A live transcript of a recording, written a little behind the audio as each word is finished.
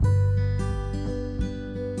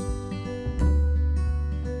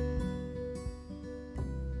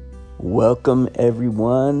Welcome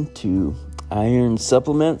everyone to Iron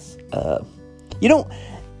Supplements. I'm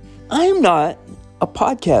not a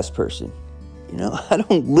podcast person. I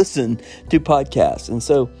don't listen to podcasts. And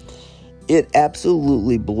so it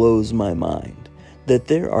absolutely blows my mind that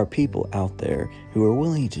there are people out there who are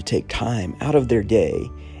willing to take time out of their day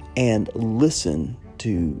and listen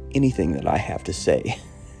to anything that I have to say.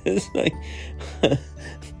 It's like,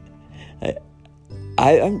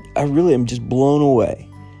 I really am just blown away.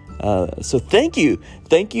 So thank you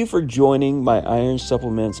for joining my Iron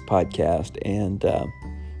Supplements podcast. And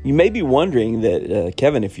you may be wondering that,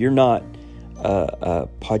 Kevin, if you're not a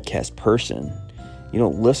podcast person, you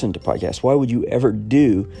don't listen to podcasts, why would you ever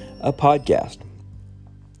do a podcast?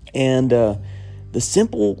 And the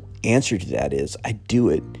simple answer to that is I do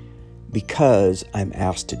it because I'm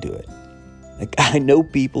asked to do it. Like, I know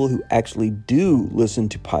people who actually do listen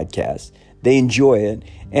to podcasts. They enjoy it,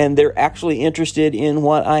 and they're actually interested in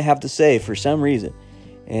what I have to say for some reason.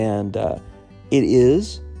 And it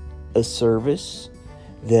is a service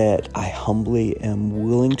that I humbly am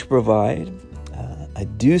willing to provide. I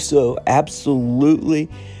do so absolutely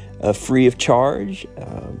free of charge.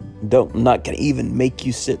 I'm not going to even make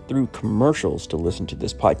you sit through commercials to listen to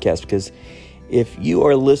this podcast, because if you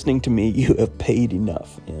are listening to me, you have paid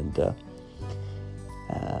enough. And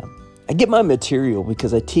I get my material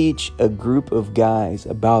because I teach a group of guys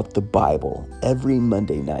about the Bible every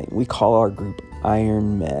Monday night. We call our group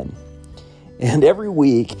Iron Men. And every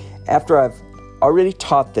week, after I've already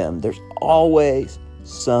taught them, there's always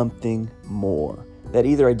something more that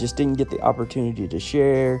either I just didn't get the opportunity to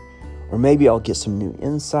share, or maybe I'll get some new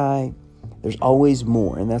insight. There's always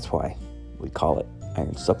more, and that's why we call it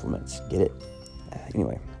Iron Supplements. Get it?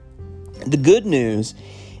 Anyway, the good news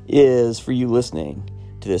is for you listening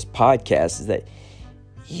to this podcast is that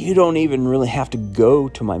you don't even really have to go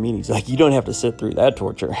to my meetings. Like, you don't have to sit through that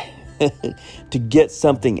torture to get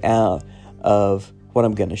something out of what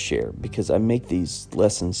I'm going to share, because I make these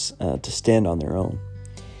lessons to stand on their own.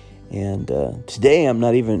 And today I'm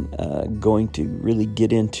not even going to really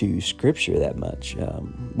get into Scripture that much.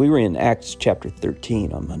 We were in Acts chapter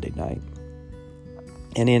 13 on Monday night.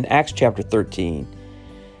 And in Acts chapter 13,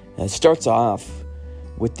 it starts off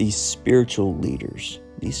with these spiritual leaders,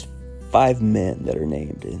 these 5 men that are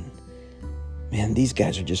named. And man, these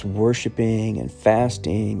guys are just worshiping and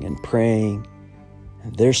fasting and praying.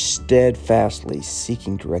 And they're steadfastly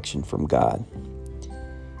seeking direction from God.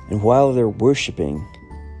 And while they're worshiping,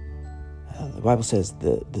 the Bible says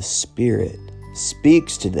the Spirit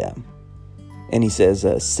speaks to them. And he says,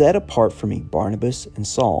 set apart for me Barnabas and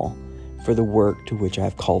Saul for the work to which I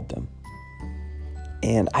have called them.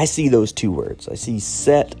 And I see those 2 words. I see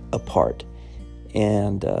set apart.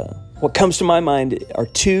 And what comes to my mind are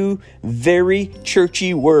 2 very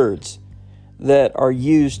churchy words that are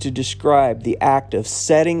used to describe the act of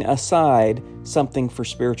setting aside something for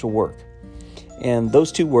spiritual work. And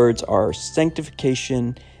those 2 words are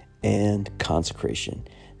sanctification and consecration.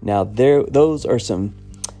 Now, those are some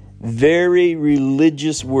very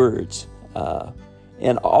religious words.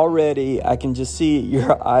 And already I can just see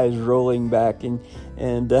your eyes rolling back and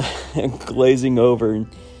glazing over. And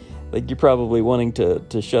like, you're probably wanting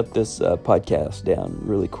to shut this podcast down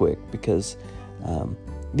really quick, because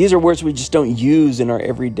these are words we just don't use in our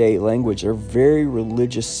everyday language. They're very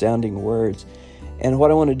religious sounding words. And what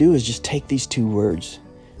I want to do is just take these 2 words,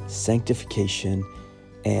 sanctification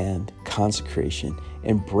and consecration,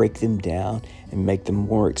 and break them down and make them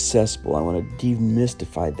more accessible. I want to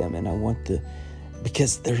demystify them, and I want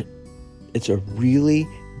because it's a really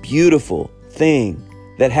beautiful thing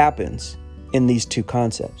that happens in these 2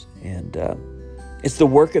 concepts. And it's the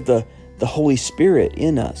work of the Holy Spirit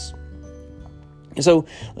in us. And so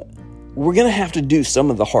we're going to have to do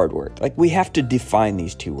some of the hard work. Like, we have to define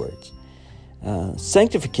these 2 words.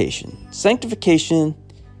 Sanctification. Sanctification,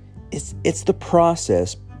 it's the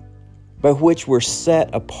process by which we're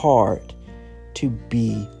set apart to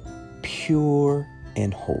be pure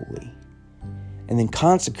and holy. And then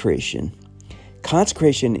consecration.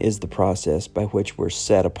 Consecration is the process by which we're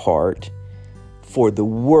set apart for the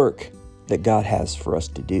work that God has for us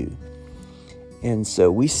to do. And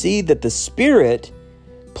so we see that the Spirit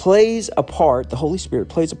plays a part, the Holy Spirit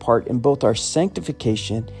plays a part in both our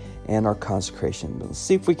sanctification and our consecration. Let's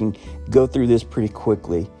see if we can go through this pretty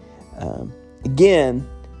quickly.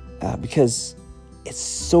 Because it's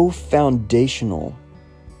so foundational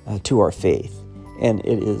to our faith. And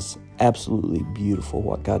it is absolutely beautiful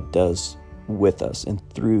what God does with us and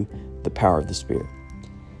through the power of the Spirit.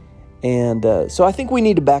 And so I think we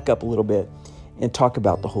need to back up a little bit and talk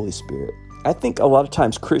about the Holy Spirit. I think a lot of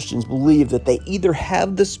times Christians believe that they either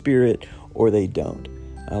have the Spirit or they don't.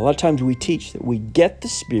 A lot of times we teach that we get the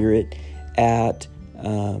Spirit at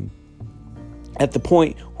the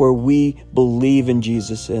point where we believe in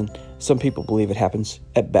Jesus, and some people believe it happens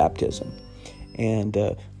at baptism. And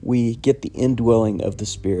we get the indwelling of the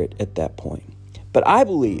Spirit at that point. But I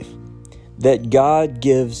believe that God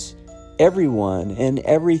gives everyone and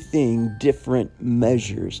everything different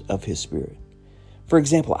measures of His Spirit. For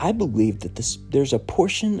example, I believe that there's a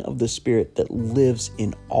portion of the Spirit that lives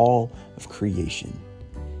in all of creation.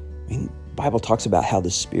 I mean, the Bible talks about how the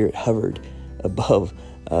Spirit hovered above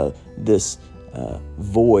this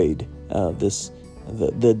void,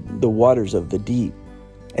 the waters of the deep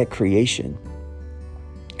at creation.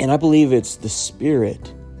 And I believe it's the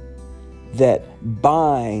Spirit that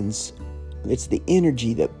binds, it's the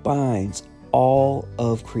energy that binds all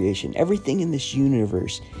of creation. Everything in this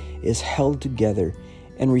universe is held together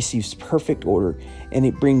and receives perfect order, and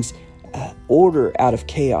it brings order out of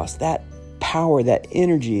chaos. That power, that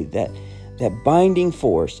energy, that binding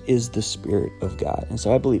force is the Spirit of God. And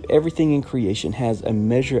so I believe everything in creation has a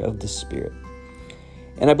measure of the Spirit.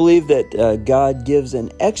 And I believe that God gives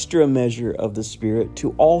an extra measure of the Spirit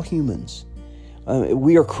to all humans.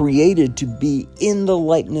 We are created to be in the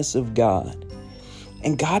likeness of God.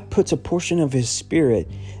 And God puts a portion of His Spirit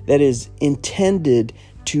that is intended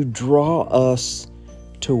to draw us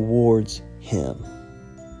towards Him.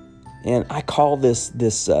 And I call this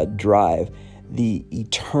drive the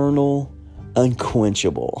eternal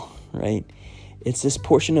unquenchable, right? It's this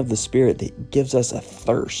portion of the Spirit that gives us a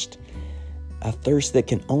thirst that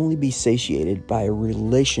can only be satiated by a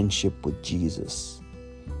relationship with Jesus.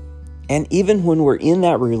 And even when we're in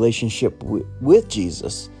that relationship with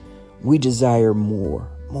Jesus, we desire more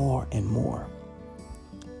and more.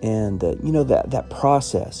 And that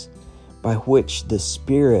process by which the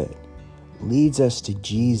Spirit leads us to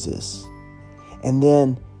Jesus, and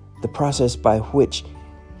then the process by which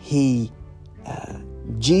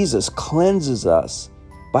Jesus cleanses us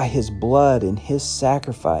by His blood and His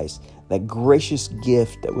sacrifice, that gracious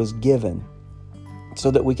gift that was given so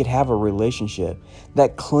that we could have a relationship,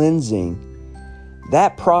 that cleansing,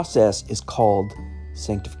 that process is called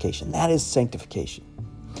sanctification. That is sanctification.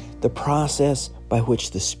 The process by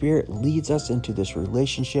which the Spirit leads us into this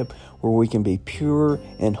relationship where we can be pure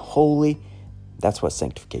and holy, that's what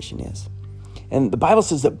sanctification is. And the Bible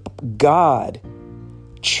says that God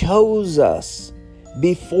chose us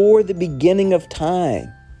before the beginning of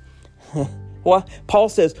time. Paul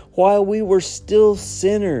says, while we were still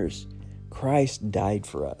sinners, Christ died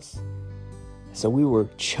for us. So we were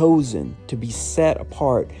chosen to be set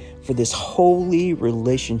apart for this holy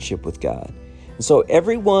relationship with God. And so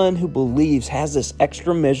everyone who believes has this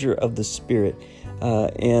extra measure of the Spirit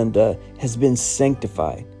and has been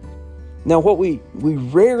sanctified. Now, what we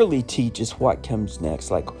rarely teach is what comes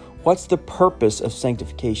next. Like, what's the purpose of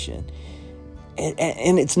sanctification?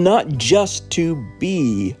 And it's not just to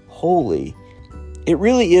be holy. It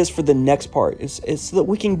really is for the next part. It's so that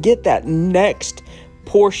we can get that next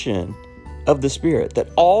portion of the Spirit that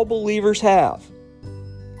all believers have.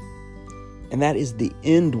 And that is the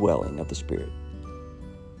indwelling of the Spirit.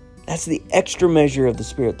 That's the extra measure of the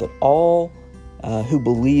Spirit that all who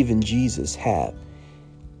believe in Jesus have.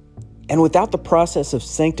 And without the process of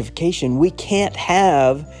sanctification, we can't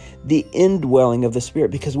have the indwelling of the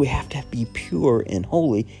Spirit, because we have to be pure and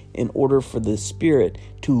holy in order for the Spirit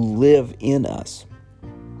to live in us.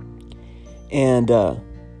 And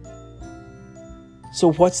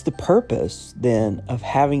so what's the purpose then of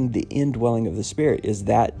having the indwelling of the Spirit? Is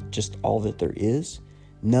that just all that there is?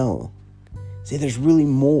 No. See, there's really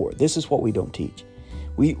more. This is what we don't teach.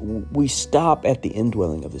 We stop at the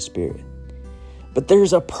indwelling of the Spirit. But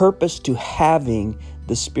there's a purpose to having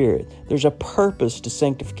the Spirit. There's a purpose to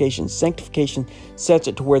sanctification. Sanctification sets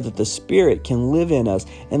it to where that the Spirit can live in us,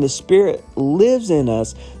 and the Spirit lives in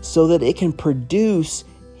us so that it can produce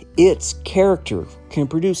its character, can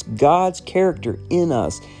produce God's character in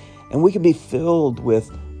us, and we can be filled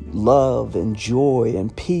with love and joy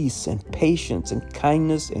and peace and patience and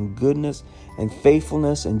kindness and goodness and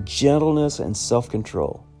faithfulness and gentleness and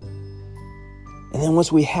self-control. And then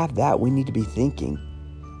once we have that, we need to be thinking,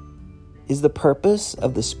 is the purpose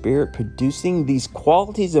of the Spirit producing these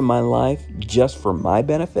qualities in my life just for my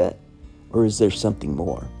benefit? Or is there something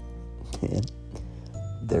more?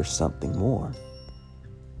 There's something more.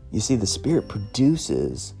 You see, the Spirit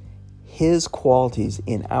produces His qualities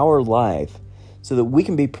in our life so that we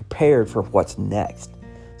can be prepared for what's next,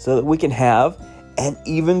 so that we can have an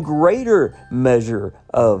even greater measure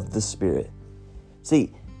of the Spirit.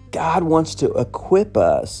 See, God wants to equip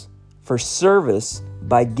us for service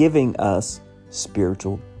by giving us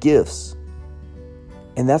spiritual gifts.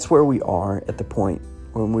 And that's where we are at the point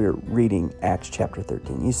when we were reading Acts chapter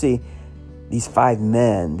 13. You see, these 5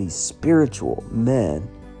 men, these spiritual men,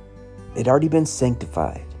 they'd already been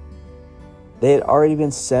sanctified. They had already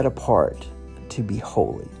been set apart to be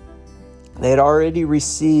holy. They had already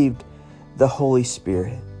received the Holy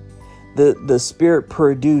Spirit. The Spirit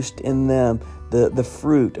produced in them the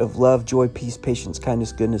fruit of love, joy, peace, patience,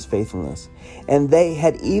 kindness, goodness, faithfulness. And they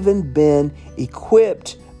had even been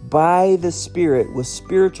equipped by the Spirit with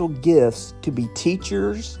spiritual gifts to be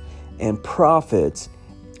teachers and prophets.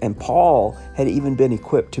 And Paul had even been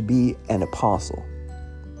equipped to be an apostle.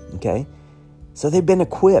 Okay? So they've been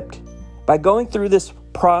equipped. By going through this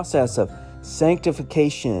process of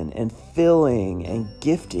sanctification and filling and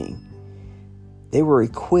gifting, they were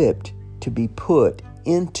equipped to be put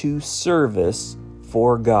into service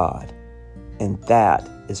for God. And that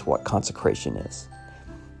is what consecration is.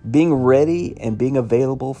 Being ready and being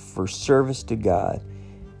available for service to God,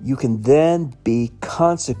 you can then be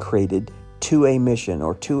consecrated to a mission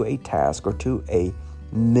or to a task or to a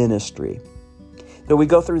ministry. So we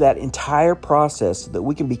go through that entire process so that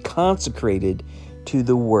we can be consecrated to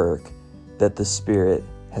the work that the Spirit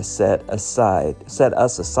has set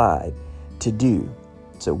us aside to do.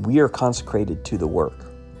 So we are consecrated to the work.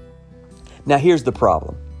 Now here's the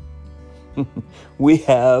problem. We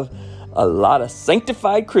have a lot of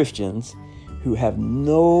sanctified Christians who have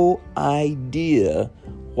no idea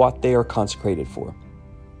what they are consecrated for.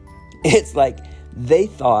 It's like they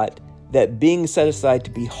thought that being set aside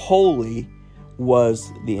to be holy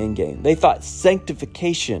was the end game. They thought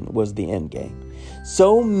sanctification was the end game.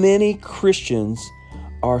 So many Christians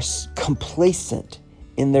are complacent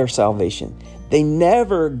in their salvation. They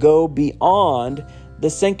never go beyond the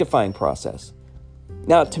sanctifying process.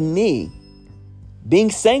 Now, to me, being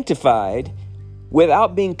sanctified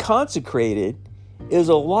without being consecrated is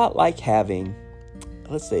a lot like having,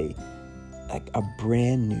 let's say, like a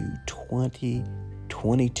brand new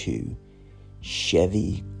 2022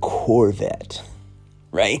 Chevy Corvette,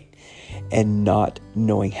 right? And not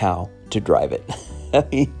knowing how to drive it. I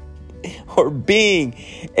mean, or being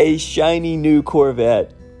a shiny new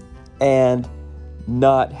Corvette and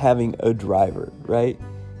not having a driver, right?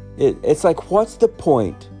 It's like, what's the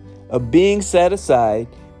point of being set aside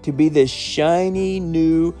to be this shiny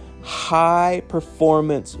new high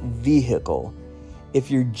performance vehicle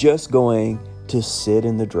if you're just going to sit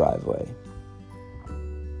in the driveway?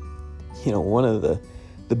 You know, one of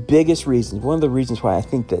the biggest reasons, one of the reasons why I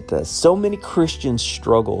think that so many Christians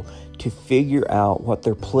struggle to figure out what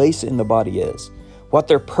their place in the body is, what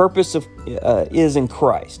their purpose is in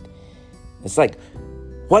Christ. It's like,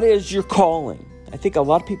 what is your calling? I think a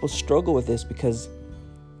lot of people struggle with this because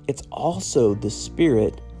it's also the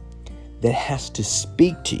Spirit that has to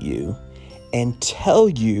speak to you and tell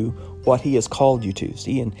you what He has called you to.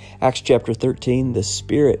 See, in Acts chapter 13, the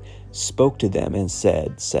Spirit spoke to them and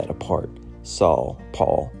said, set apart Saul,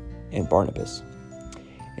 Paul, and Barnabas.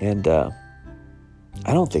 And I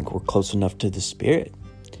don't think we're close enough to the Spirit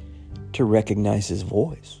to recognize His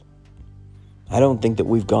voice. I don't think that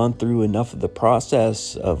we've gone through enough of the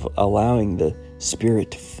process of allowing the Spirit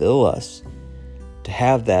to fill us, to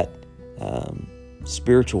have that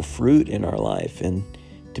spiritual fruit in our life, and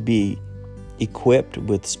to be equipped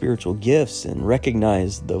with spiritual gifts and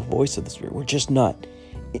recognize the voice of the Spirit. We're just not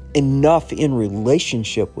enough in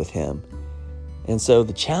relationship with Him. And so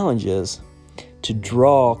the challenge is to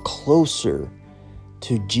draw closer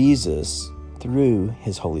to Jesus through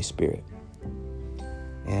His Holy Spirit.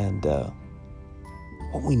 And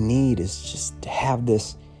what we need is just to have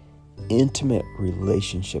this intimate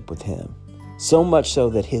relationship with Him. So much so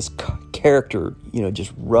that His character,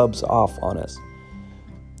 just rubs off on us.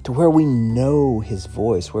 To where we know His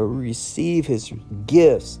voice, where we receive His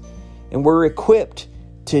gifts, and we're equipped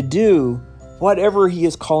to do whatever He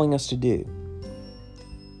is calling us to do.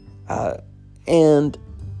 And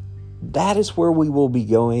that is where we will be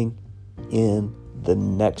going in the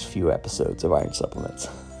next few episodes of Iron Supplements.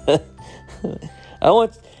 I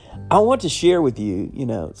want to share with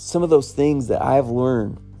you, some of those things that I've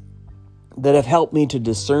learned that have helped me to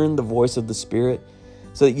discern the voice of the Spirit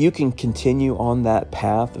so that you can continue on that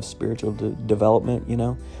path of spiritual development,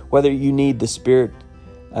 whether you need the Spirit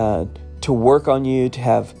to work on you, to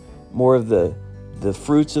have more of the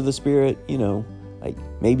fruits of the Spirit, like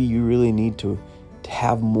maybe you really need to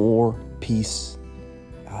have more peace.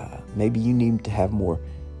 Maybe you need to have more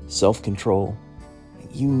self-control.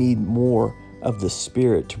 You need more of the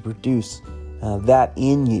Spirit to produce that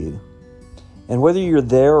in you. And whether you're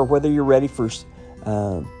there or whether you're ready for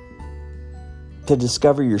to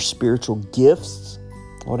discover your spiritual gifts,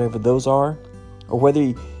 whatever those are, or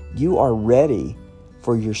whether you are ready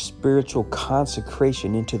for your spiritual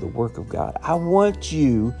consecration into the work of God. I want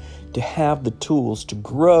you to have the tools to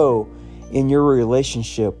grow in your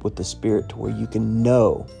relationship with the Spirit to where you can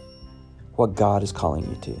know what God is calling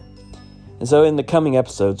you to. And so in the coming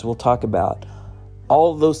episodes, we'll talk about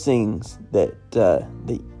all of those things that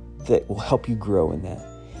will help you grow in that.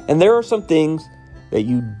 And there are some things that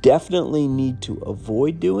you definitely need to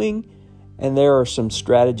avoid doing, and there are some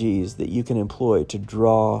strategies that you can employ to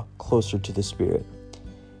draw closer to the Spirit.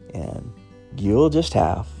 And you'll just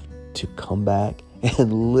have to come back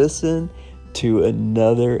and listen to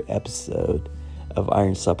another episode of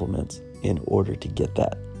Iron Supplements in order to get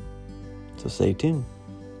that. So stay tuned.